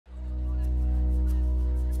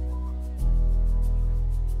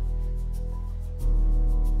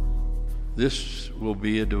This will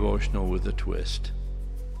be a devotional with a twist.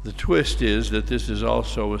 The twist is that this is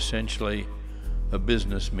also essentially a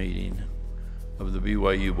business meeting of the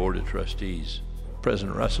BYU Board of Trustees.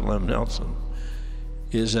 President Russell M. Nelson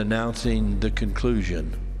is announcing the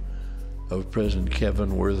conclusion of President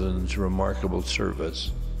Kevin Worthen's remarkable service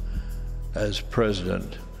as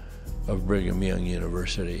president of Brigham Young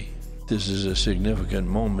University. This is a significant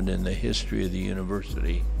moment in the history of the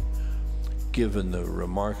university, given the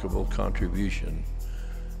remarkable contribution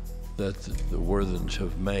that the Worthens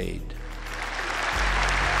have made.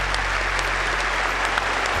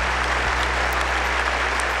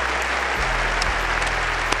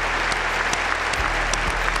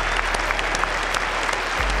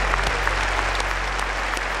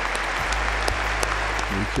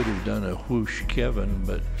 We could have done a whoosh Kevin,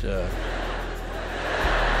 but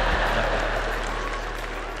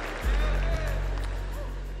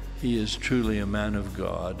he is truly a man of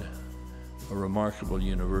God, a remarkable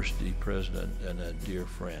university president, and a dear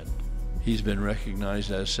friend. He's been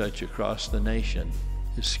recognized as such across the nation.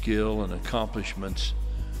 His skill and accomplishments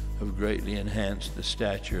have greatly enhanced the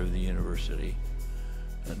stature of the university,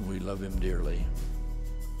 and we love him dearly.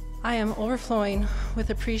 I am overflowing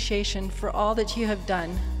with appreciation for all that you have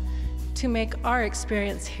done to make our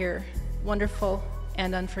experience here wonderful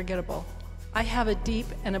and unforgettable. I have a deep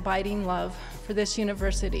and abiding love for this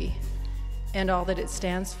university and all that it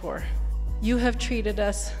stands for. You have treated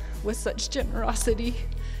us with such generosity,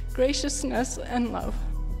 graciousness, and love.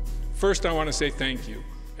 First, I want to say thank you,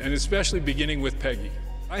 and especially beginning with Peggy.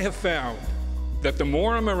 I have found that the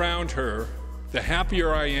more I'm around her, the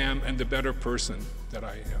happier I am and the better person that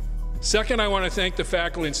I am. Second, I want to thank the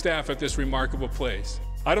faculty and staff at this remarkable place.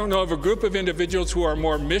 I don't know of a group of individuals who are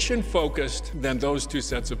more mission-focused than those two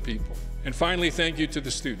sets of people. And finally, thank you to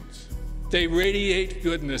the students. They radiate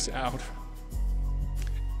goodness out,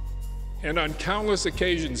 and on countless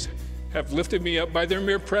occasions have lifted me up by their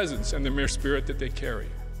mere presence and the mere spirit that they carry.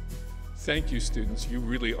 Thank you, students. You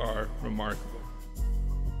really are remarkable.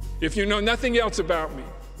 If you know nothing else about me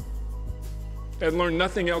and learn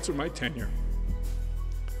nothing else of my tenure,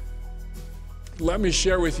 let me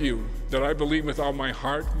share with you that I believe with all my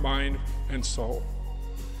heart, mind, and soul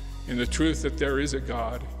in the truth that there is a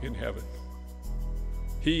God in heaven.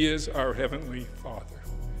 He is our Heavenly Father,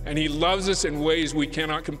 and He loves us in ways we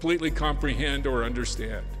cannot completely comprehend or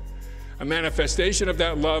understand. A manifestation of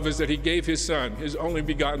that love is that He gave His Son, His only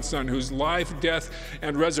begotten Son, whose life, death,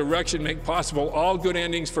 and resurrection make possible all good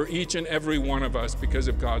endings for each and every one of us because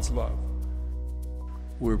of God's love.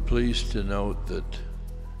 We're pleased to note that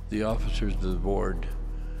the officers of the board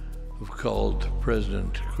have called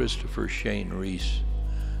President Christopher Shane Reese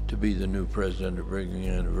to be the new president of Brigham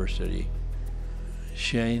University.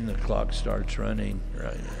 Shane, the clock starts running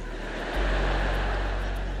right now.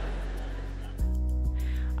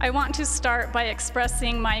 I want to start by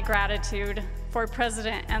expressing my gratitude for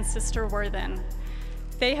President and Sister Worthen.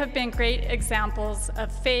 They have been great examples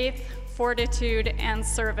of faith, fortitude, and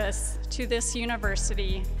service to this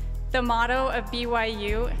university. The motto of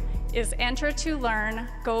BYU is enter to learn,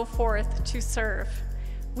 go forth to serve.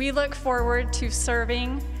 We look forward to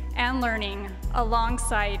serving and learning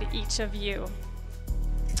alongside each of you.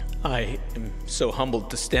 I am so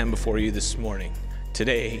humbled to stand before you this morning.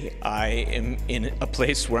 Today, I am in a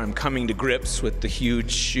place where I'm coming to grips with the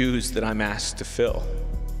huge shoes that I'm asked to fill.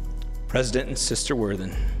 President and Sister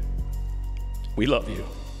Worthen, we love you.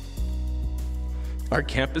 Our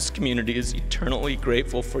campus community is eternally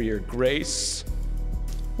grateful for your grace,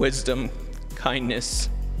 wisdom, kindness,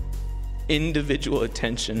 individual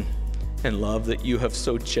attention, and love that you have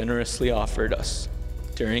so generously offered us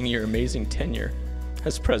during your amazing tenure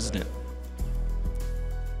as president.